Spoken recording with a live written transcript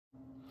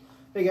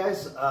Hey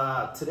guys,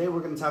 today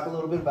we're going to talk a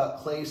little bit about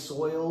clay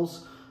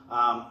soils.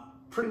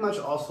 Pretty much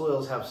all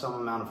soils have some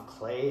amount of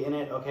clay in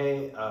it,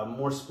 okay?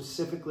 More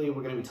specifically,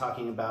 we're going to be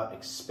talking about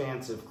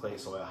expansive clay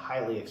soil,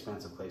 highly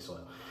expansive clay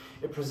soil.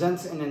 It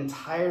presents an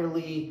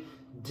entirely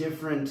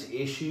different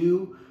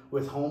issue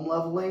with home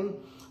leveling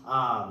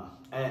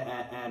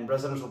and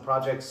residential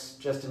projects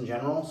just in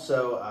general,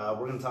 so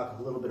we're going to talk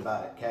a little bit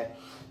about it, okay?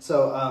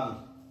 So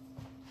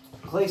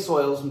clay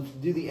soils,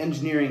 do the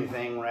engineering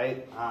thing,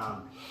 right?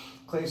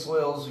 Clay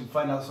soils, you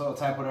find out soil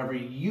type, whatever,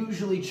 you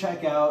usually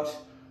check out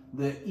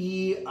the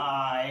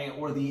EI,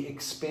 or the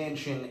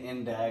expansion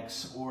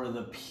index, or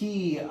the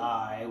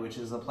PI, which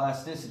is the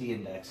plasticity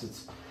index.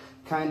 It's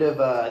kind of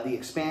the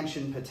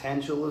expansion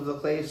potential of the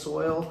clay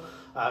soil,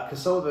 because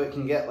some of it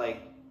can get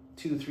like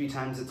 2-3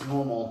 times its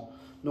normal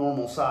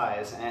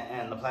size,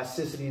 and the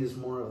plasticity is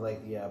more of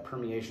like the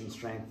permeation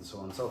strength and so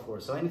on and so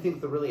forth. So anything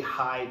with a really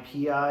high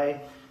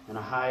PI and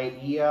a high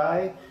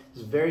EI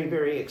is very,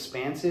 very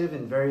expansive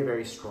and very,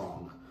 very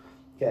strong.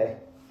 Okay,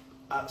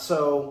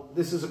 so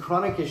this is a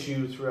chronic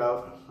issue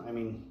throughout, I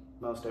mean,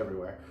 most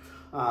everywhere.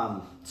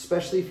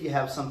 Especially if you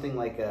have something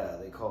like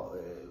they call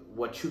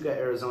Huachuca,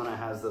 Arizona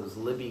has those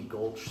Libby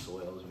Gulch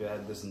soils. We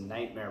had this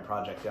nightmare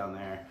project down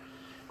there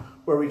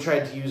where we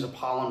tried to use a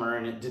polymer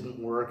and it didn't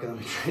work, and then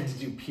we tried to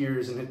do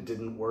piers and it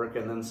didn't work,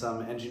 and then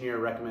some engineer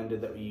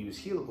recommended that we use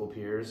helical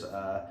piers.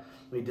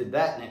 We did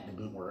that and it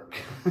didn't work.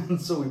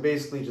 And so we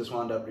basically just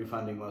wound up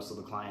refunding most of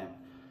the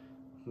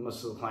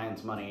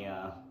client's money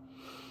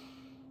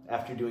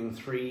after doing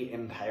 3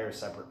 entire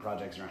separate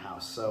projects in our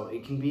house. So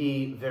it can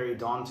be very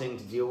daunting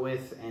to deal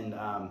with, and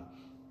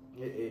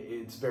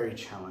it's very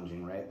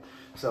challenging, right?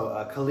 So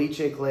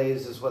caliche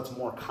clays is what's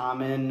more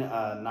common,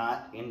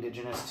 not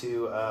indigenous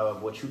to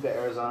Huachuca,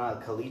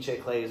 Arizona.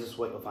 Caliche clays is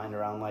what you'll find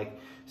around like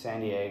San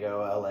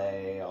Diego,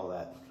 LA, all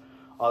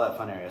that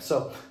fun area.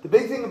 So the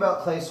big thing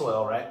about clay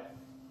soil, right,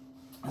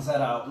 is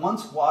that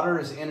once water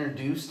is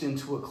introduced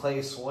into a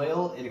clay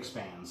soil, it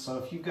expands. So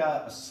if you've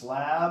got a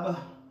slab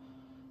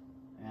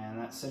and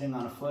that's sitting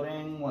on a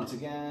footing, once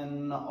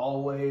again,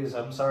 always,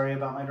 I'm sorry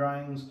about my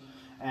drawings,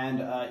 and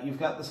you've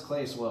got this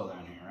clay soil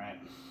down here, right?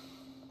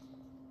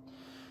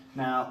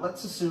 Now,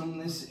 let's assume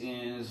this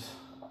is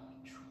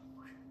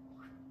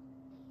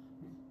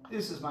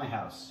my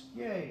house.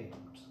 Yay!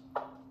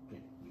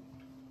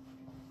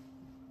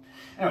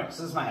 Anyway,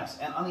 so this is my house,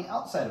 and on the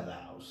outside of the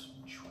house,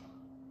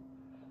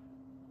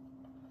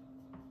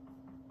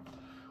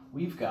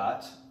 we've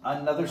got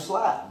another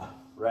slab,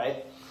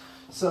 right?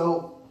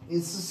 So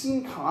it's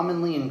seen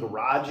commonly in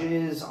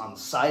garages, on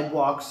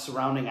sidewalks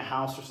surrounding a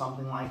house or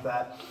something like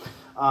that.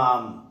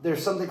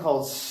 There's something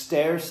called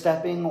stair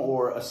stepping,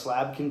 or a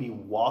slab can be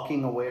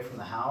walking away from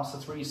the house.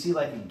 That's where you see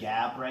like a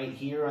gap right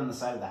here on the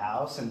side of the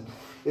house, and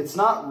it's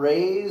not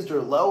raised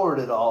or lowered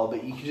at all,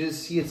 but you can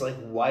just see it's like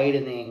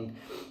widening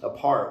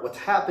apart. What's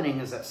happening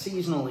is that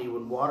seasonally,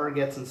 when water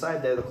gets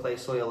inside there, the clay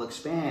soil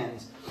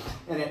expands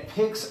and it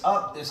picks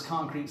up this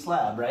concrete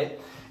slab, right?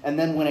 And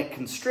then when it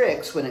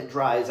constricts, when it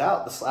dries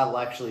out, the slab will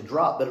actually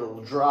drop, but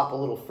it'll drop a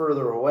little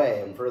further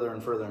away and further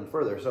and further and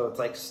further. So it's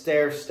like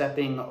stair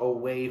stepping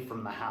away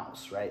from the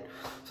house, right?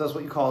 So that's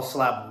what you call a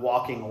slab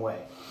walking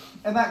away.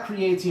 And that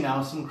creates, you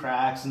know, some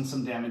cracks and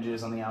some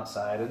damages on the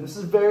outside. And this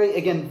is very,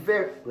 again,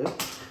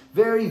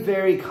 very,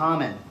 very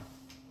common.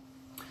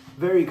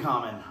 Very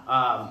common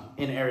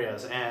in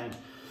areas. And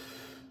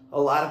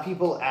a lot of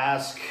people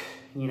ask,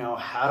 you know,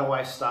 how do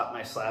I stop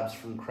my slabs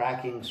from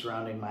cracking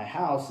surrounding my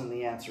house? And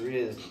the answer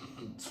is,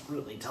 it's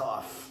really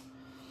tough,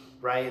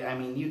 right? I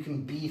mean, you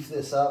can beef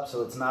this up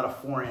so it's not a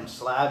 4-inch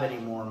slab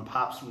anymore and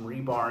pop some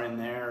rebar in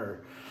there,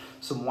 or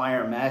some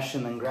wire mesh,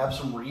 and then grab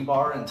some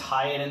rebar and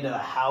tie it into the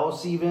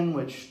house even,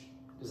 which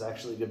is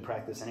actually good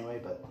practice anyway,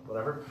 but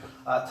whatever.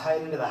 Tie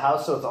it into the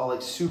house so it's all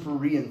like super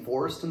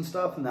reinforced and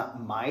stuff, and that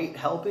might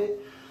help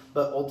it.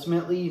 But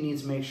ultimately, you need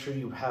to make sure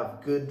you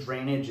have good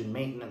drainage and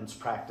maintenance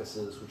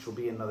practices, which will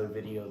be another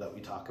video that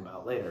we talk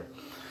about later.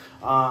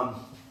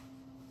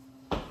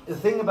 The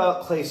thing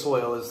about clay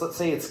soil is, let's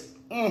say it's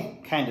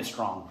kind of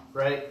strong,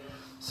 right?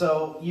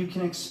 So you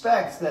can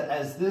expect that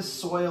as this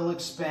soil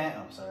expands,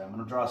 oh, sorry, I'm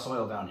going to draw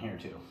soil down here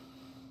too.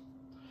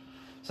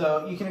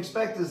 So you can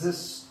expect as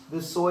this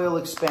soil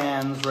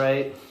expands,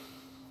 right?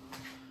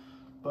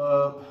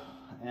 Boop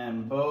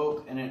and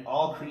boop, and it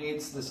all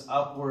creates this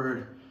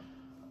upward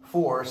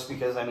force,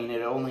 because I mean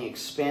it only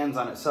expands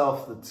on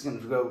itself. That's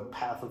going to go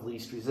path of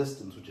least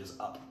resistance, which is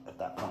up at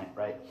that point,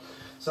 right?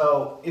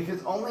 So if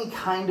it's only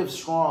kind of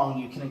strong,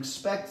 you can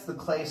expect the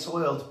clay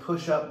soil to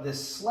push up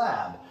this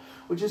slab,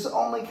 which is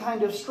only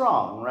kind of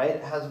strong, right?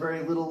 It has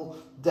very little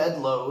dead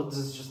loads.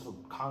 It's just the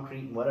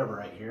concrete and whatever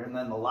right here. And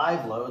then the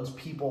live loads,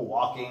 people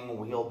walking,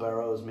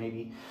 wheelbarrows,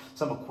 maybe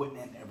some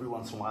equipment every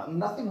once in a while.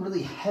 Nothing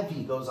really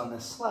heavy goes on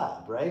this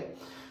slab, right?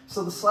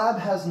 So the slab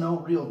has no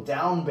real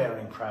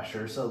down-bearing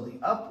pressure, so the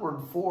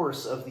upward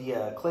force of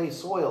the clay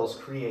soils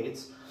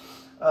creates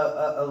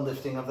a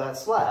lifting of that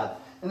slab.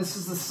 And this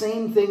is the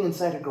same thing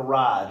inside a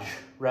garage,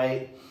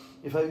 right?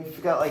 If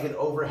you've got like an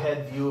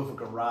overhead view of a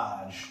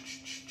garage,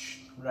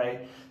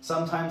 right?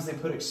 Sometimes they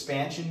put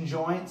expansion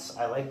joints.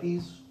 I like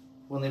these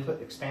when they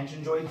put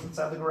expansion joints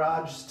inside the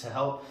garage to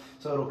help,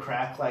 so it'll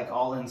crack like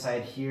all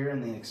inside here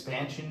in the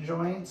expansion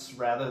joints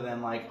rather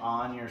than like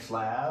on your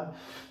slab.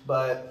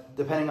 But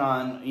depending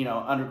on, you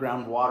know,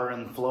 underground water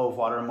and flow of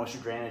water and moisture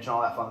drainage and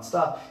all that fun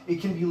stuff,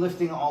 it can be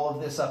lifting all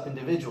of this up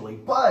individually.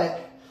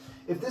 But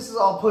if this is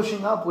all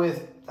pushing up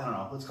with, I don't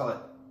know, let's call it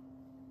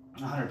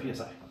 100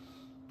 PSI.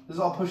 This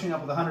is all pushing up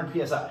with 100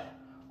 PSI.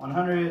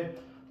 100,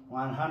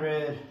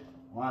 100,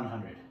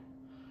 100,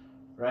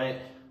 right?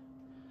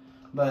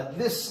 But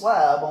this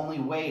slab only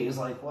weighs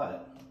like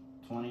what?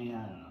 20, I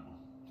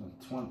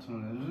don't know.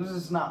 20, this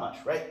is not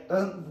much, right?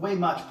 Doesn't weigh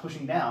much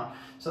pushing down,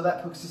 so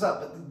that picks us up.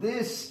 But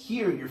this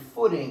here, your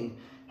footing,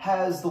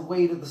 has the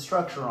weight of the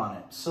structure on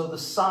it. So the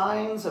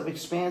signs of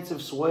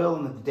expansive soil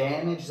and the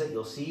damage that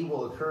you'll see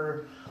will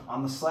occur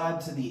on the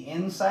slab to the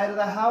inside of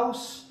the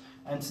house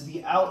and to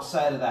the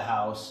outside of the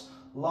house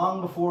long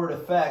before it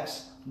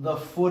affects the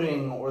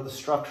footing or the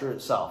structure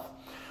itself.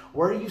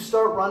 Where you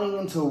start running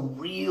into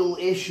real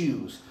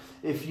issues,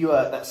 if you,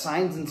 that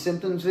signs and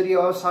symptoms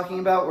video I was talking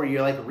about where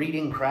you're like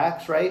reading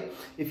cracks, right?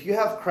 If you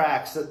have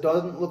cracks that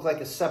doesn't look like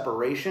a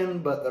separation,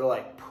 but they're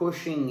like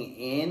pushing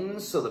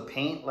in, so the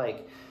paint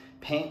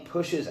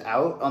pushes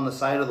out on the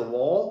side of the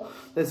wall,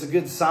 that's a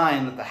good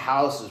sign that the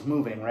house is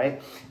moving,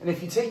 right? And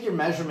if you take your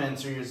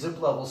measurements or your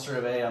zip level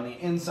survey on the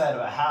inside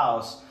of a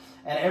house,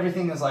 and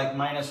everything is like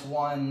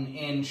 -1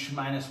 inch,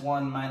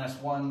 -1,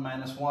 -1,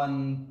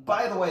 -1,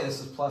 by the way,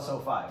 this is plus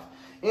 0.5.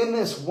 In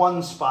this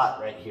one spot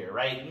right here,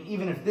 right?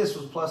 Even if this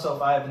was plus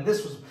 0.5 and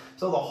this was,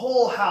 so the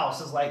whole house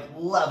is like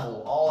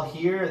level all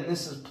here and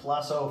this is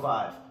plus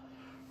 0.5,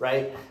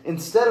 right?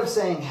 Instead of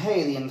saying,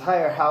 hey, the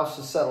entire house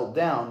is settled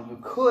down, you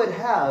could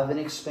have an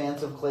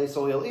expansive clay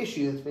soil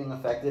issue that's being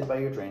affected by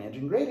your drainage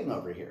and grading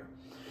over here,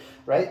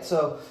 right?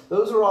 So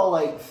those are all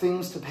like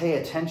things to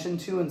pay attention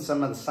to and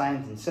some of the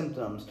signs and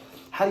symptoms.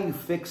 How do you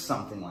fix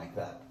something like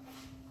that?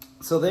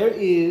 So there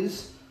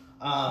is,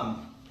 oh,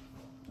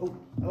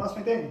 I lost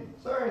my thing.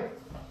 Sorry.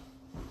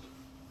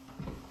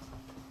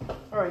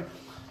 All right.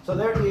 So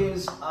there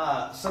is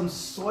some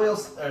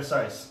soils.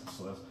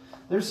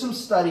 There's some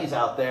studies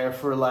out there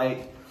for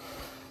like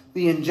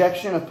the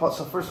injection of.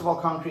 So first of all,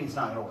 concrete's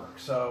not going to work.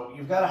 So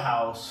you've got a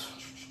house.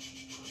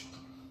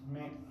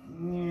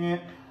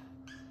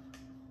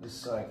 This is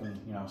so I can,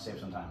 you know,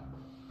 save some time.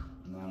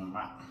 And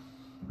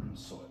then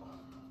soil.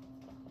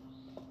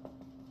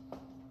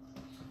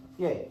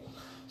 Yay.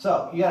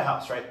 So you got a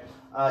house, right?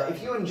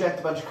 If you inject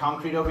a bunch of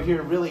concrete over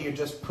here, really you're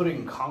just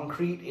putting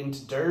concrete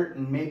into dirt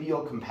and maybe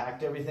you'll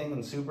compact everything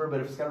in super, but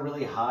if it's got a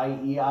really high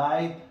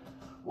EI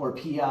or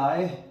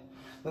PI,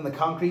 then the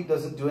concrete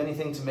doesn't do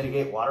anything to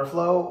mitigate water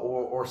flow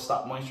or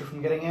stop moisture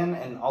from getting in,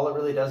 and all it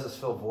really does is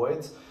fill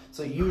voids.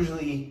 So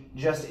usually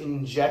just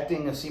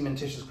injecting a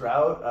cementitious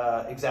grout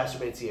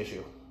exacerbates the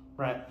issue,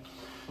 right?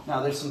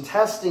 Now there's some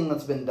testing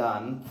that's been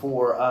done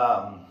for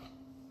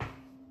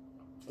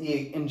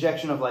the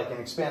injection of like an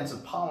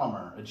expansive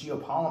polymer, a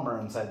geopolymer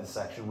inside the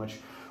section, which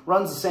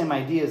runs the same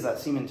idea as that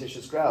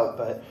cementitious grout,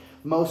 but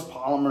most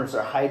polymers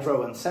are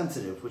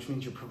hydro-insensitive, which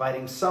means you're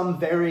providing some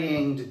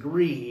varying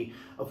degree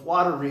of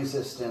water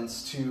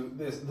resistance to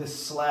this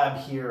slab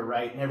here,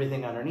 right, and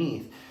everything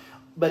underneath.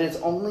 But it's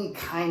only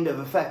kind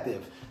of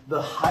effective.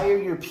 The higher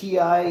your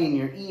PI and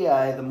your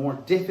EI, the more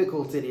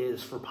difficult it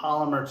is for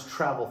polymer to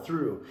travel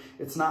through.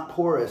 It's not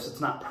porous,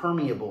 it's not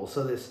permeable,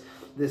 so this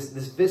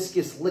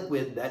viscous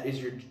liquid that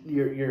is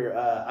your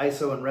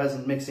iso and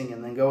resin mixing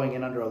and then going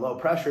in under a low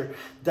pressure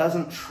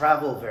doesn't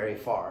travel very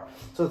far.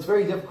 So it's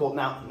very difficult.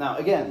 Now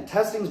again,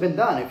 testing's been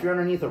done. If you're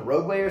underneath a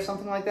roadway or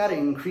something like that, it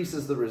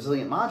increases the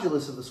resilient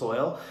modulus of the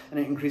soil and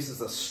it increases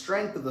the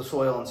strength of the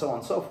soil and so on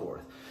and so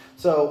forth.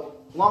 So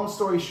long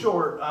story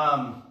short,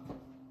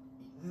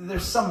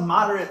 there's some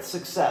moderate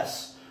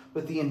success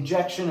with the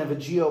injection of a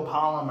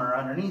geopolymer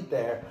underneath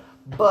there,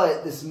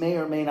 but this may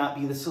or may not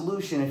be the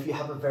solution if you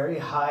have a very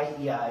high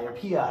EI or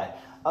PI,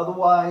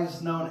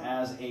 otherwise known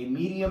as a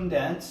medium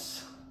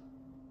dense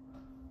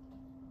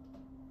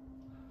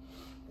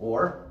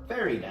or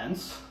very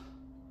dense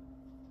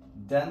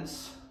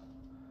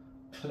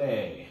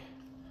clay.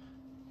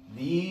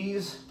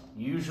 These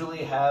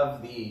usually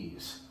have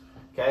these,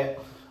 okay?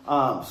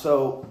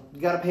 So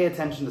you got to pay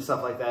attention to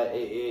stuff like that.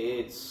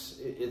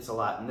 It's a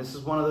lot, and this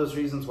is one of those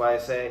reasons why I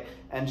say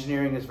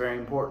engineering is very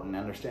important.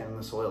 Understanding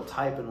the soil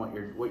type and what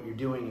you're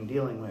doing and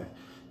dealing with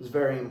is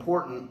very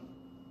important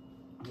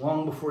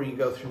long before you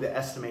go through the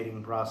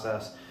estimating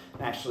process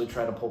and actually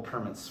try to pull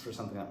permits for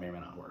something that may or may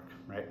not work,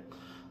 right?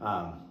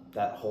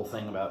 That whole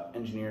thing about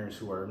engineers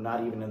who are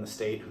not even in the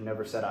state, who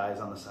never set eyes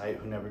on the site,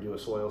 who never do a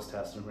soils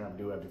test, and who never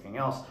do everything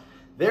else.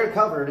 They're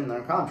covered in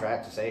their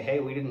contract to say,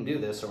 hey, we didn't do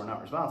this, so we're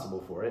not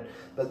responsible for it.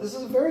 But this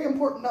is a very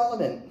important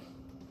element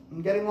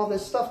in getting all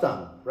this stuff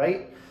done,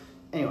 right?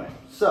 Anyway,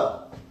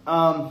 so,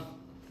 polymer,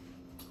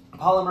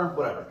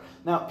 whatever.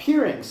 Now,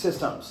 piering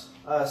systems,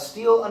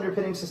 steel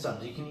underpinning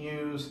systems. You can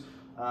use,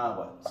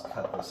 let's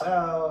cut this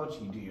out.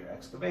 You do your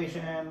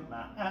excavation.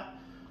 There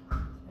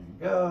you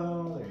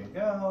go, there you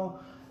go.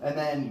 And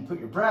then you put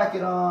your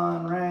bracket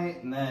on,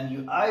 right? And then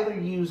you either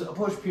use a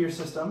push pier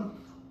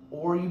system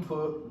or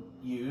you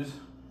use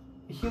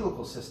a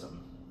helical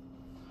system,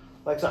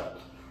 like so,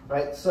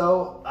 right?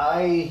 So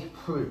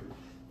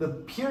the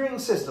piering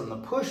system, the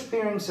push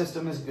piering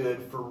system is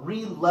good for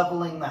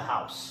re-leveling the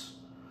house,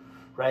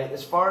 right?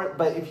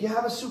 But if you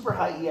have a super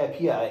high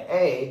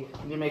EIPI, you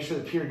need to make sure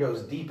the pier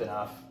goes deep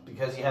enough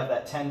because you have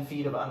that 10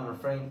 feet of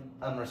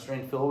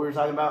unrestrained fill we were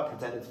talking about,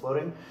 pretend it's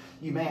floating.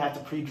 You may have to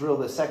pre-drill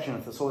this section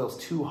if the soil's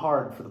too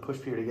hard for the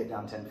push pier to get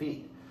down 10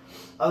 feet.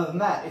 Other than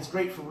that, it's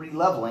great for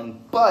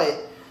re-leveling,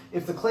 but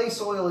if the clay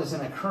soil is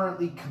in a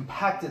currently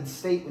compacted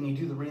state when you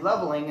do the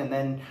re-leveling and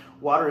then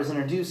water is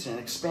introduced and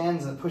it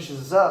expands and it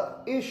pushes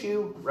up,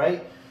 issue,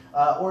 right?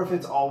 Or if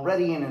it's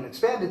already in an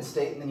expanded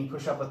state and then you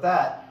push up with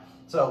that.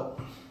 So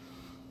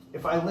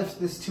if I lift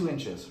this 2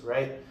 inches,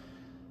 right?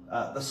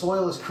 The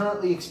soil is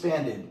currently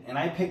expanded and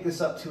I pick this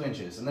up 2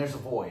 inches and there's a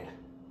void,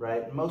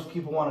 right? Most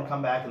people want to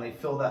come back and they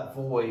fill that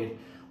void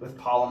with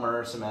polymer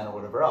or cement or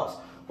whatever else.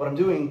 What I'm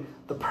doing,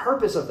 the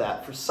purpose of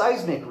that for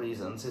seismic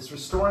reasons is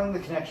restoring the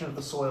connection of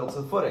the soil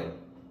to the footing,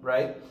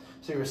 right?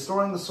 So you're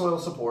restoring the soil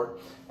support,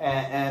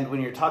 and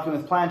when you're talking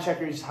with plan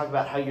checkers, you talk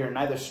about how you're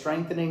neither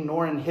strengthening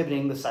nor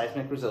inhibiting the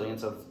seismic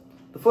resilience of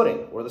the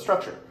footing or the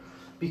structure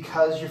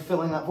because you're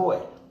filling that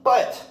void.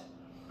 But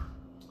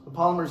the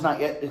polymer is not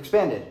yet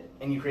expanded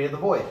and you created the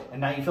void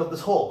and now you filled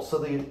this hole.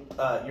 So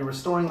you're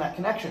restoring that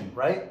connection,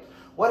 right?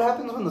 What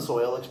happens when the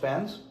soil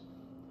expands?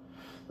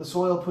 The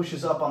soil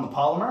pushes up on the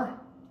polymer.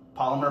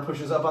 Polymer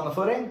pushes up on the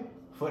footing,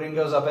 footing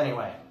goes up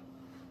anyway.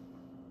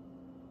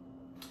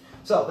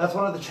 So that's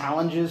one of the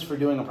challenges for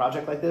doing a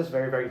project like this,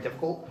 very, very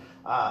difficult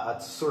to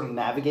sort of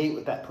navigate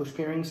with that push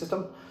piering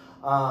system.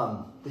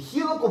 The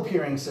helical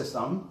piering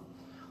system,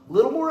 a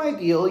little more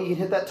ideal. You can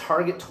hit that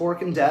target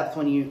torque and depth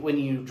when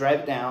you drive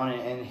it down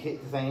and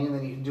hit the thing, and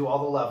then you can do all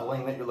the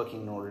leveling that you're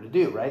looking in order to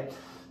do, right?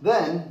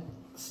 Then,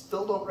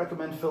 still don't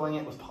recommend filling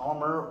it with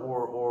polymer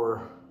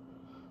or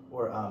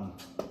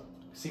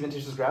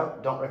cementitious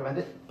grout, don't recommend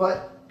it,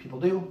 but people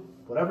do,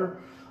 whatever.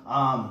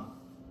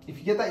 If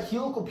you get that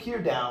helical pier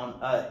down,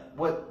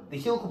 what the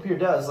helical pier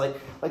does, like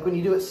when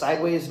you do it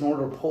sideways in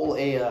order to pull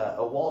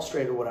a wall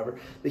straight or whatever,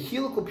 the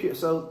helical pier,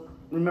 so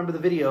remember the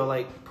video,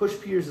 like push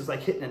piers is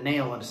like hitting a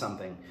nail into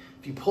something.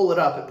 If you pull it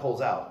up, it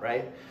pulls out,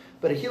 right?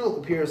 But a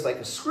helical pier is like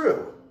a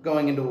screw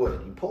going into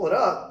wood. You pull it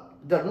up,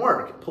 it doesn't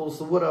work, it pulls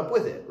the wood up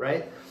with it,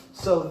 right?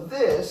 So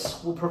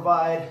this will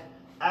provide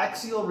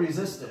axial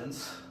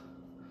resistance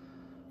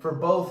for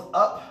both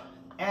up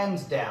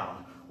and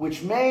down,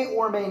 which may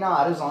or may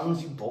not, as long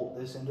as you bolt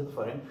this into the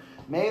footing,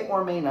 may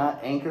or may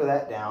not anchor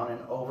that down and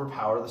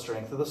overpower the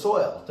strength of the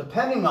soil,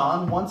 depending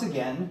on, once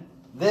again,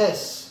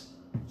 this.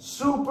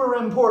 Super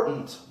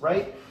important,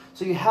 right?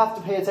 So you have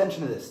to pay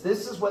attention to this.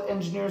 This is what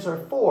engineers are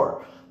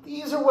for.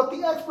 These are what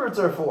the experts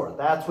are for.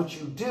 That's what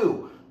you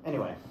do.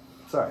 Anyway,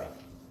 sorry.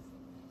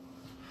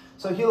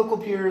 So helical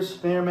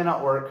piers may or may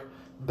not work.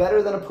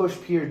 Better than a push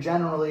pier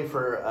generally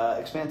for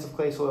expansive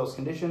clay soils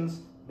conditions.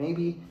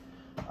 Maybe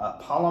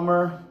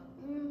polymer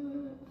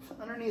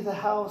underneath the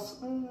house.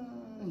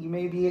 You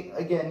may be,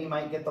 again, you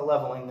might get the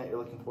leveling that you're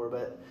looking for,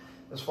 but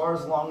as far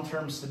as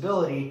long-term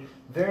stability,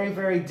 very,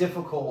 very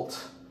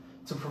difficult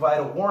to provide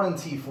a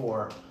warranty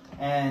for.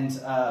 And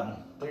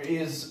there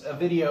is a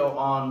video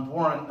on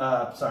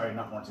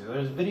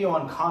there's a video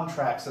on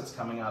contracts that's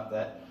coming up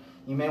that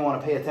you may want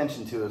to pay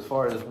attention to as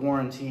far as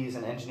warranties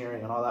and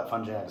engineering and all that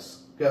fun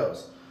jazz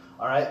goes.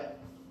 All right.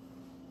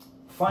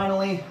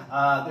 Finally,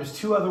 there's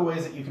 2 other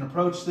ways that you can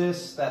approach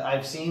this that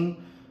I've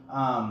seen.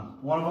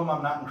 One of them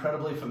I'm not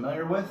incredibly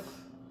familiar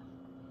with,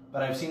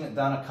 but I've seen it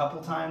done a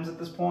couple times at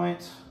this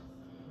point.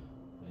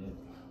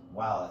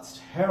 Wow, that's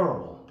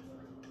terrible.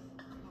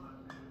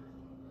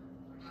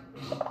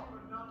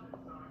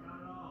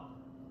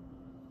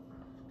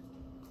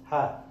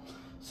 Hi.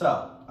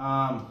 So,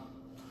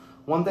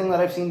 one thing that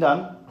I've seen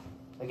done,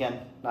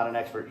 again, not an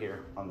expert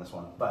here on this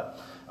one, but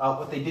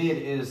what they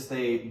did is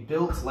they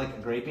built like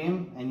a grade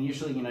beam, and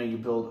usually, you know, you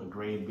build a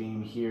grade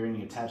beam here and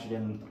you attach it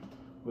in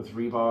with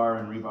rebar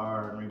and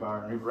rebar and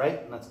rebar and rebar,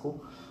 right? And that's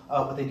cool.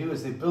 What they do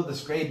is they build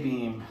this grade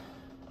beam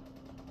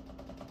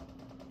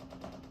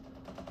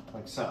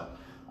like so.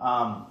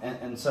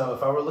 And so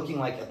if I were looking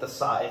like at the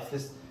side,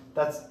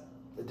 that's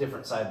a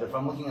different side, but if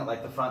I'm looking at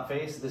like the front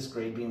face, this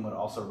grade beam would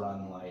also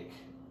run like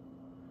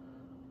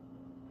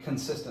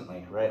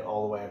consistently, right,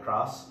 all the way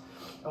across.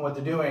 And what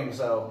they're doing,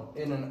 so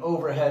in an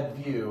overhead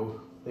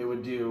view, they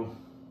would do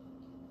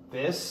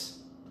this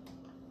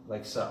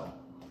like so,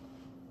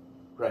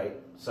 right?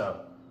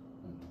 So,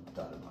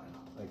 dotted line,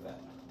 like that.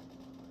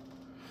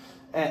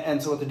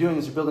 And so what they're doing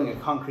is they're building a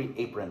concrete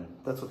apron.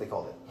 That's what they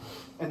called it.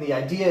 And the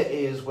idea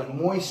is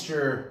when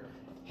moisture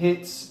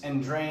hits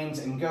and drains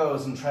and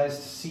goes and tries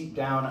to seep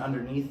down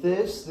underneath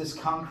this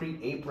concrete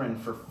apron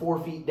for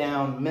 4 feet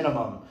down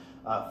minimum,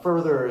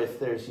 further if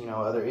there's, you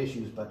know, other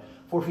issues, but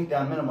 4 feet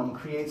down minimum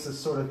creates this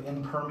sort of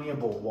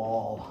impermeable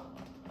wall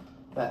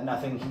that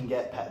nothing can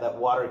get that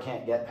water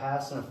can't get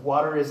past. And if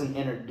water isn't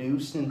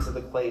introduced into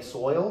the clay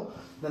soil,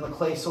 then the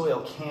clay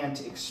soil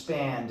can't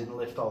expand and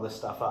lift all this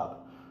stuff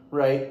up,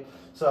 right?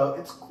 So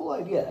it's a cool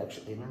idea,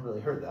 actually. I never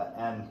really heard that,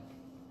 and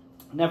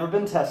never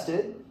been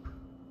tested.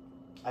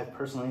 I've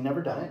personally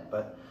never done it,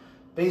 but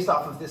based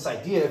off of this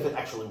idea, if it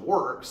actually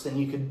works, then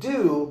you could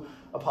do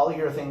a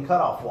polyurethane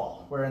cutoff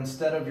wall, where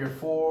instead of your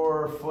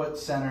 4-foot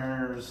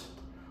centers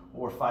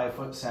or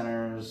 5-foot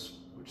centers,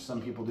 which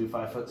some people do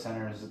 5-foot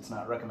centers, it's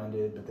not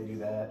recommended, but they do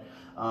that.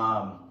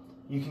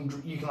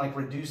 You can like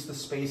reduce the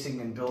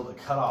spacing and build a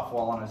cutoff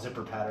wall on a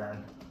zipper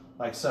pattern,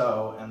 like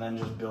so, and then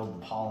just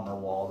build the polymer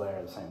wall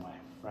there the same way,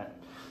 right?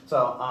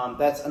 So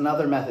that's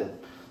another method.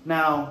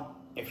 Now,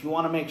 if you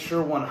want to make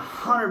sure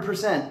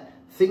 100%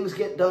 things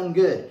get done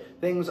good,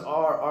 things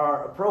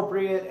are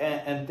appropriate,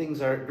 and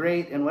things are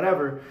great and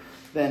whatever,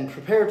 then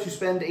prepare to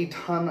spend a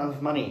ton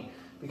of money,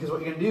 because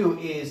what you're going to do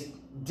is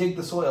dig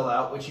the soil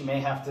out, which you may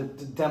have to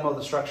demo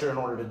the structure in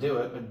order to do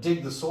it, but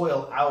dig the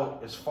soil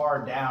out as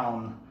far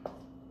down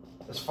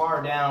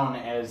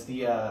as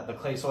the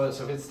clay soil.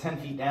 So if it's 10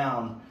 feet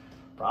down,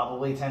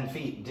 probably 10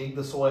 feet, dig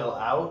the soil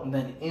out, and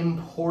then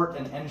import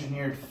an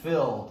engineered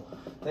fill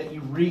that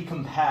you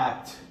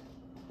recompact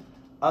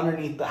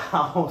underneath the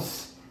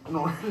house in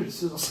order to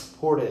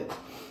support it.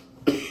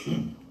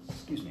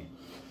 Excuse me.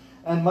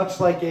 And much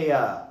like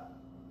a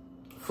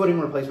footing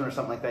replacement or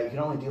something like that, you can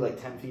only do like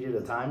 10 feet at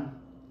a time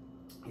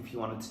if you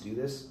wanted to do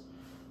this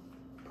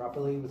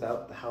properly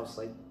without the house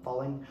like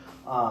falling.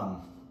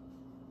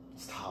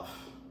 It's tough.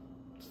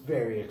 It's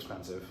very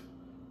expensive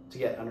to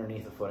get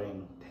underneath a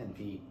footing 10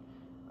 feet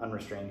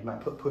unrestrained. You might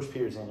put push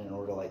piers in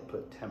order to like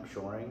put temp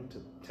shoring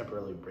to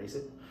temporarily brace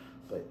it,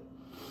 but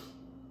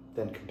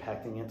then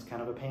compacting it's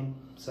kind of a pain.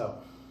 So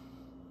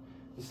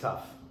it's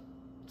tough.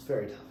 It's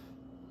very tough.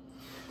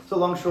 So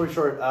long story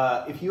short,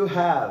 if you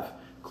have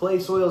clay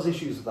soils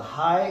issues with a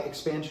high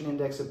expansion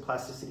index and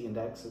plasticity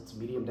index, it's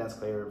medium dense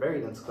clay or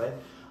very dense clay,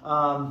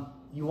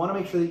 you want to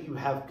make sure that you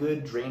have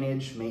good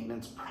drainage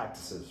maintenance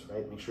practices,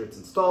 right? Make sure it's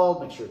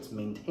installed, make sure it's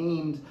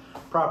maintained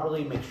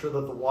properly, make sure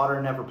that the water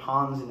never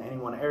ponds in any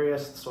one area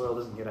so the soil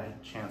doesn't get a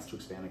chance to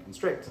expand and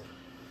constrict.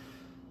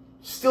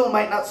 Still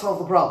might not solve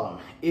the problem.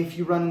 If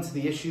you run into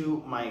the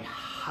issue, my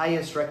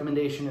highest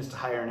recommendation is to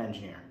hire an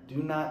engineer. Do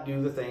not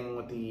do the thing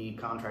with the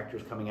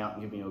contractors coming out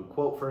and giving you a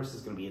quote first.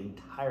 It's going to be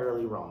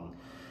entirely wrong.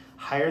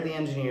 Hire the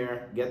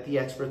engineer, get the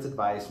expert's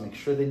advice, make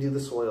sure they do the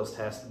soils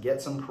test,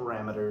 get some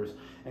parameters,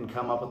 and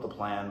come up with a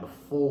plan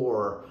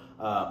before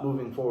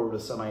moving forward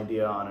with some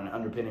idea on an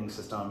underpinning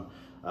system,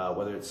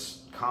 whether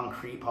it's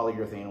concrete,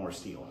 polyurethane, or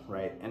steel,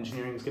 right?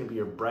 Engineering is going to be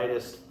your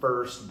brightest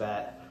first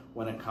bet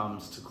when it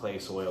comes to clay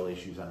soil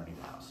issues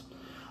underneath the house.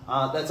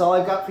 That's all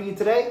I've got for you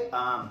today.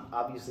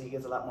 Obviously, it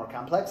gets a lot more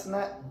complex than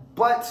that,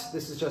 but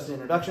this is just an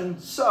introduction.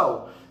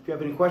 So if you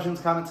have any questions,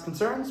 comments,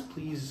 concerns,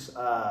 please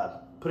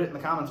put it in the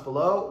comments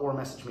below or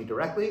message me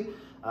directly.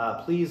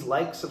 Please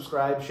like,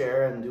 subscribe,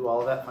 share, and do all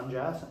of that fun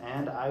jazz,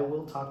 and I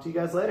will talk to you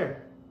guys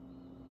later.